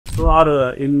So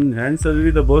our in hand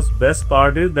surgery, the best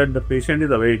part is that the patient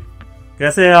is awake.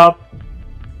 कैसे हैं आप?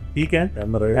 ठीक है?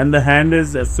 And the hand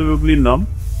is absolutely numb.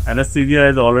 Anesthesia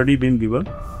has already been given,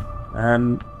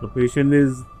 and the patient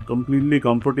is completely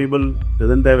comfortable.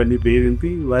 Doesn't have any pain.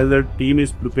 While the team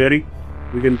is preparing,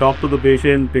 we can talk to the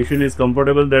patient. Patient is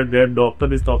comfortable that their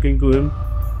doctor is talking to him,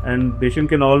 and patient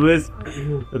can always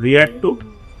react to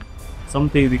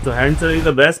something. So hand surgery,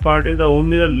 the best part is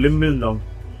only the limb is numb.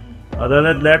 Other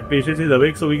than that, patient is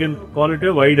awake, so we can call it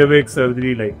a wide awake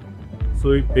surgery. Like,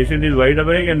 so if patient is wide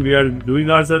awake and we are doing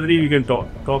our surgery, we can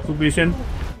talk to patient.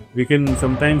 We can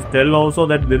sometimes tell also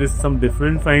that there is some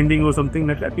different finding or something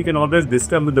like that. We can always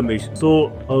discuss with the patient.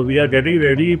 So we are getting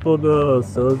ready for the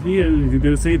surgery, and you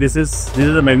can see this is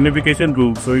a magnification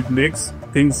loupe. So it makes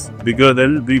things bigger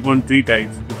than 3.3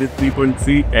 times. It is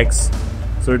 3.3x.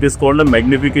 So it is called a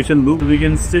magnification loupe. We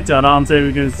can stitch around,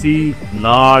 we can see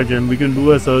large, and we can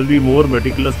do a surgery more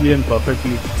meticulously and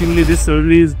perfectly. Actually, this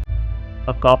surgery is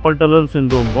a carpal tunnel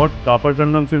syndrome. What carpal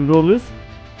tunnel syndrome is?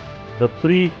 The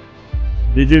three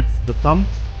digits, the thumb,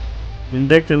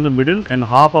 index in the middle, and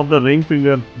half of the ring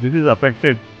finger. This is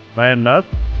affected by a nerve,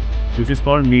 which is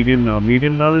called median nerve.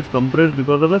 Median nerve is compressed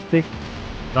because of a thick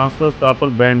transverse carpal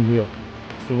band here.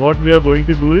 So what we are going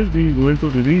to do is we are going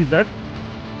to release that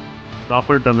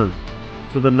carpal tunnel.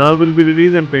 So the nerve will be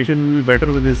released and patient will be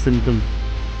better with his symptoms.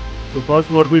 So first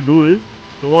what we do is,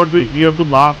 we have to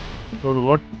mark.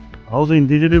 So how the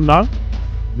incision is marked?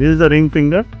 This is the ring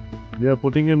finger. We are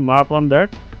putting a mark on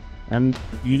that, and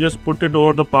you just put it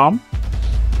over the palm.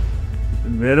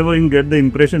 And wherever you get the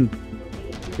impression,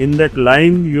 in that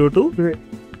line you have to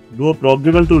do a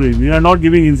proximal to ring. We are not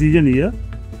giving incision here.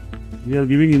 We are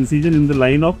giving incision in the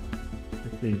line of.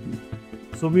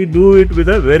 So we do it with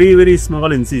a very, very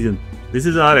small incision. This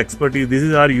is our expertise. This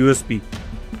is our USP.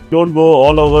 Don't go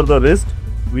all over the wrist.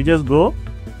 We just go.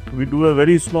 We do a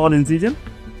very small incision,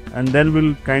 and then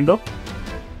we'll kind of,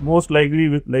 most likely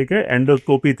with like a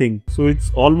endoscopy thing. So it's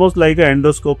almost like a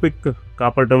endoscopic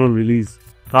carpal tunnel release.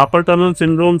 Carpal tunnel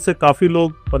syndrome से काफ़ी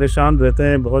लोग परेशान रहते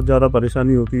हैं, बहुत ज़्यादा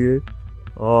परेशानी होती है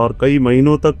और कई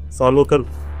महीनों तक सालों तक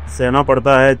सहना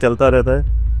पड़ता है, चलता रहता है।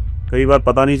 कई बार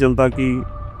पता नहीं चलता कि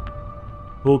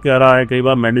हो क्या रहा है, कई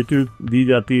बार मेडिसिन दी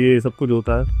जाती है, सब कुछ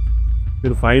होता है।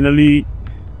 फिर फाइनली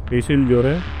पेशेंट जो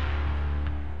है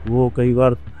वो कई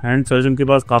बार हैंड सर्जन के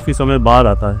पास काफ़ी समय बाद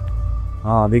आता है।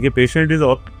 हाँ देखिए, patient is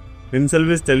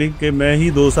himself is telling कि मैं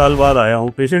ही 2 साल बाद आया हूँ।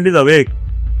 Patient is awake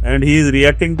and he is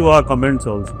reacting to our comments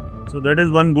also. So that is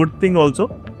one good thing also.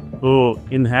 So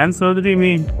in hand surgery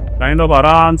we kind of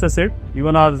आराम से sit,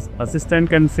 even our assistant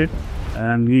can sit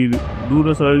and we do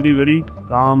the surgery very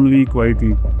calmly,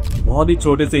 quietly. बहुत ही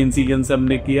छोटे से incision से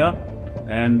हमने किया,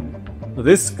 and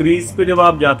wrist crease पे जब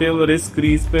आप जाते हो, wrist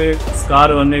crease पे scar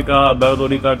बनने का, दर्द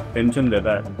होने का टेंशन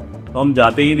रहता है, तो हम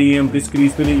जाते ही नहीं हैं, हम wrist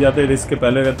crease पे नहीं जाते, wrist के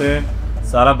पहले रहते हैं।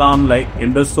 सारा काम लाइक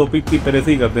एंडोस्कोपिक की तरह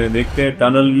से ही करते हैं, देखते हैं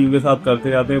टनल व्यू के साथ करते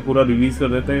जाते हैं, पूरा रिलीज कर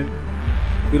देते हैं,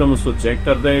 फिर हम उसको चेक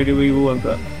करते हैं कि भाई वो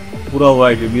अंदर पूरा हुआ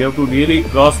है कि we have to really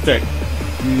cross check,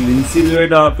 we'll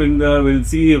insinuate our finger, we'll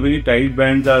see very tight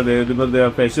bands are there because there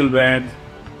are facial bands,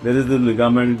 there is the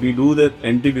ligament, we do the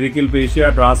antebrachial fascia,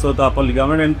 transverse carpal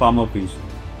ligament and palmar fascia.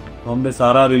 तो हमने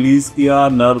सारा release किया,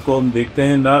 nerve को हम देखते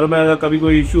हैं, nerve में अगर कभी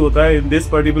कोई इशू होता है, इन दिस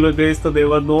पर्टिकुलर केस तो there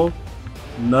was no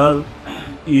nerve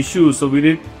issue, so we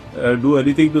didn't do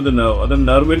anything to the nerve. अगर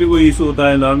नर्व में भी कोई इशू होता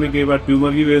है, नर्व में कई बार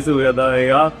ट्यूमर की वजह से हो जाता है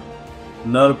या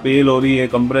नर्व पेल हो रही है,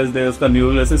 कंप्रेस्ड है, उसका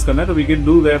न्यूरोलाइसिस करना है, तो we can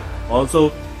do that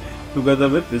also together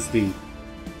with this team.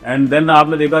 And then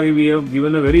आपने देखा कि we have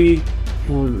given a very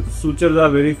sutures are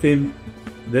very thin,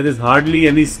 there is hardly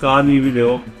any scar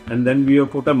video, and then we have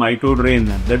put a mito drain.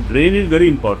 That drain is very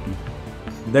important.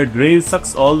 That drain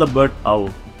sucks all the blood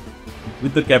out.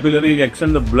 With the capillary action,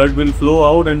 the blood will flow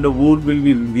out and the wound will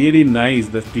be really nice.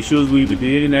 The tissues will be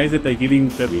really nice at healing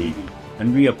therapy. And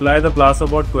we apply the plaster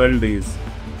about 12 days.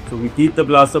 So we keep the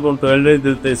plaster about 12 days,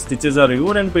 the stitches are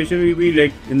removed, and patient will be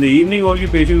like, in the evening only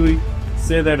patient will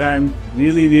say that I am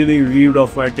really relieved of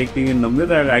my taking in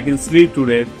numbness and I can sleep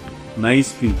today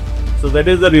nicely. So that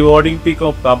is the rewarding peak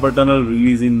of carpal tunnel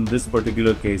release in this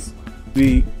particular case. We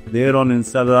there on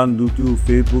Instagram, YouTube,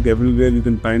 Facebook, everywhere you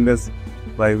can find us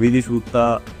by Girish Gupta,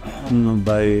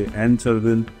 by hand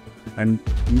surgeon, and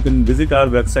you can visit our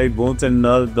website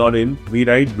bonesandnerves.in. We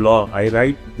write blog.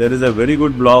 There is a very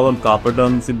good blog on carpal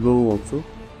tunnel syndrome also.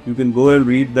 You can go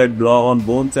and read that blog on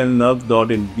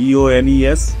bonesandnerves.in.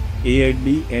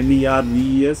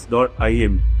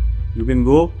 bonesandnerves.in. You can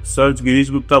go search Girish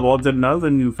Gupta Bones and Nerves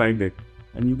and you'll find it.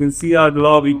 And you can see our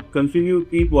blog. We continue,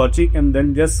 keep watching, and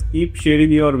then just keep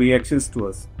sharing your reactions to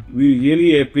us. we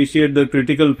really appreciate the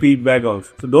critical feedback also.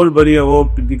 So don't worry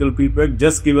about critical feedback.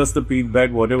 Just give us the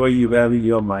feedback, whatever you have in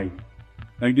your mind.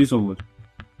 Thank you so much.